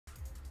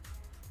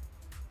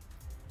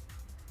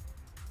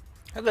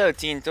Hello,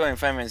 Teen Toy and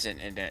 5 minutes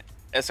internet.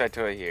 SR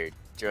Toy here,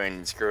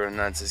 joining Scroll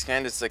Nuts. It's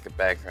kind of just like a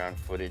background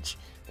footage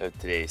of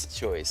today's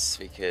choice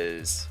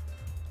because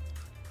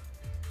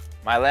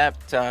my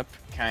laptop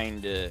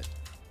kinda.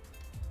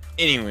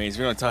 Anyways,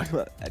 we don't talk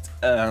about that.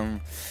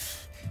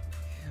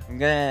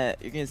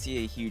 You're gonna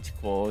see a huge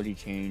quality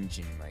change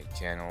in my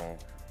channel,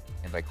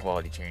 and by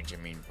quality change I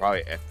mean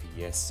probably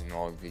FPS in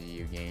all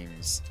video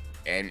games,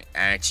 and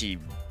actually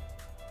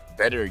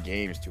better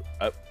games to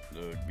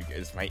upload,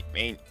 because my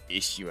main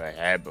issue I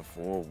had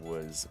before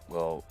was,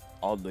 well,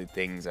 all the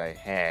things I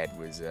had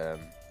was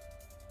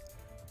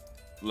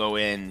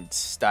low-end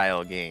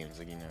style games,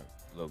 like,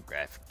 low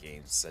graphic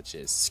games such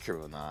as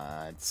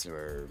Scribblenauts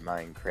or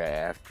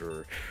Minecraft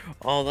or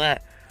all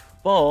that.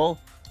 Well,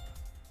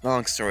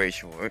 long story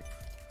short,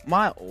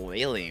 my old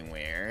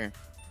Alienware,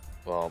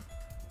 well,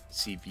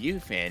 CPU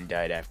fan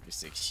died after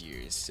 6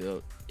 years,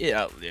 so it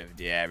outlived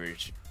the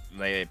average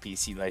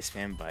PC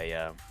lifespan by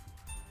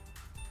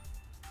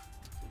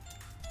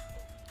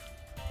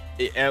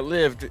it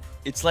outlived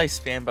its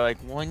lifespan by like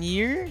 1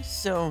 year,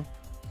 so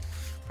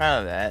proud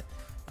of that.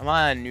 I'm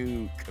on a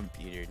new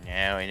computer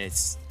now, and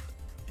it's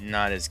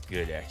not as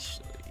good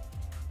actually,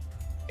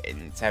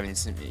 and it's having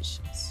some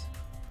issues.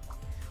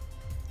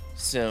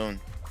 So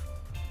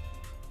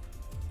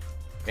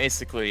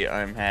basically,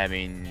 I'm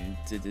having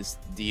to just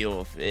deal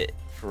with it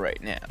for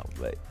right now,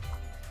 but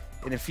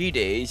in a few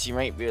days, you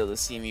might be able to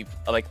see me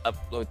like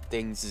upload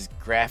things as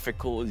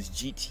graphical as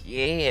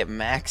GTA at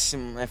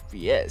maximum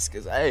FPS,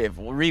 because I have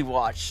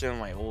rewatched some of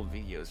my old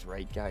videos,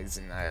 right, guys?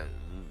 And I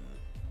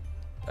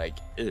like,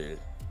 ugh.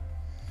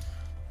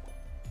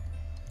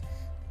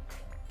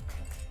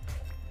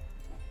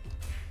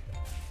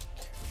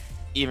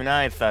 Even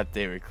I thought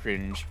they were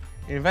cringe.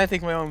 And if I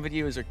think my own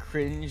videos are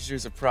cringe,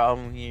 there's a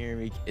problem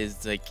here.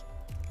 Is like,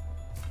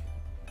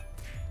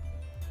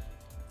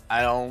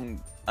 I don't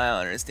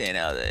understand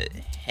how the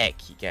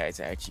heck you guys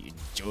actually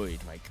enjoyed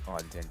my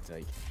content.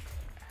 Like,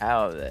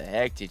 how the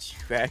heck did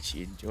you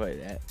actually enjoy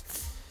that?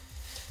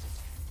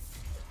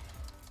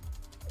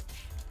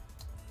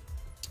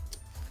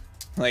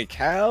 Like,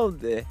 how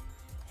the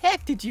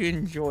heck did you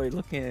enjoy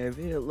looking at a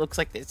video? It looks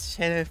like it's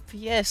 10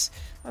 FPS.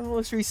 My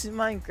most recent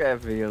Minecraft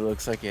video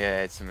looks like it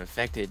had some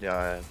affected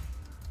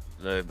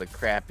the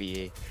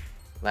crappy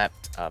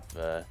laptop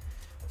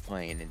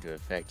playing into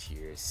effect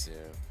here, so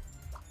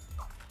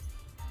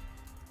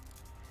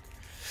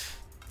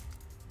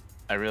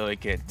I really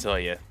can't tell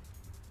you,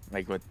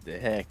 like, what the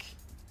heck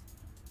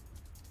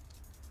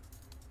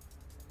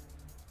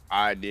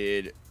I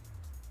did,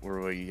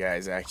 or what you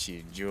guys actually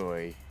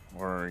enjoy,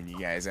 or you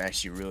guys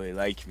actually really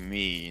like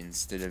me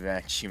instead of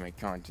actually my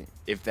content.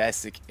 If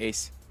that's the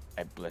case,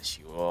 I bless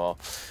you all,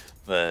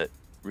 but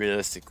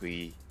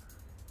realistically,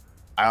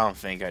 I don't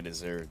think I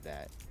deserve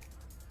that.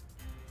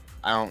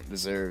 I don't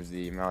deserve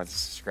the amount of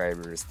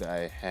subscribers that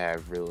I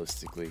have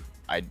realistically.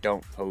 I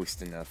don't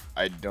post enough.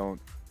 I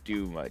don't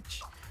do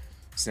much.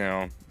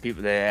 So,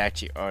 people that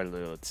actually are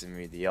loyal to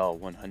me, they all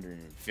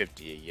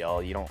 150 of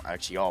y'all, you don't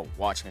actually all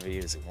watch my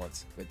videos at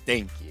once. But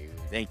thank you.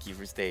 Thank you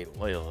for staying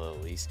loyal,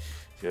 at least,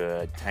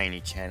 to a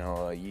tiny channel.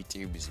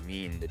 YouTube is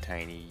me and the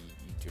tiny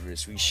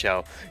YouTubers. We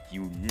shall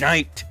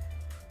unite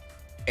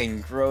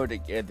and grow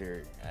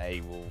together.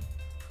 I will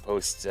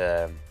post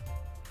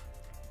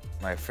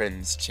my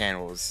friends'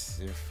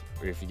 channels.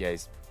 If you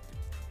guys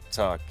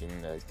talk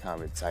in the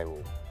comments, I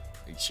will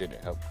make sure to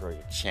help grow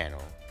your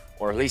channel,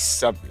 or at least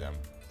sub them,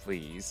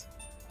 please.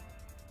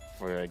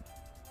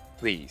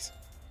 Please.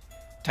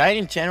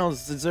 Tiny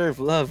channels deserve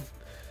love,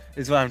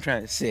 is what I'm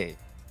trying to say.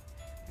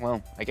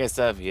 Well, I guess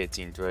that'll be it,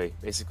 Teen Toy.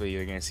 Basically,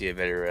 you're gonna see a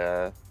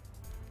better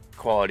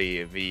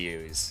quality of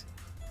videos,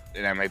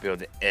 and I might be able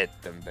to edit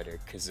them better,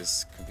 because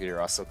this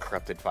computer also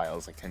corrupted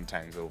files like 10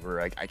 times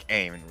over. I can't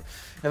even,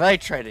 if I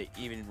try to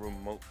even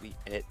remotely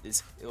edit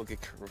this, it'll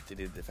get corrupted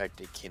in the fact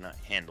it cannot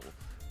handle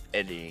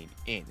editing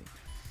anything.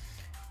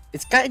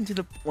 It's gotten to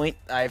the point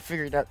I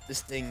figured out this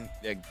thing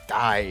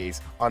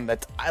dies on the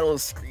title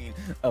screen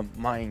of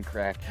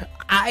Minecraft.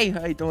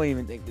 I don't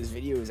even think this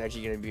video is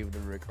actually going to be able to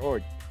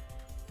record.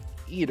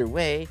 Either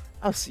way,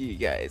 I'll see you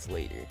guys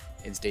later,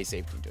 and stay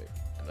safe, Teen Toy.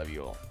 I love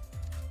you all.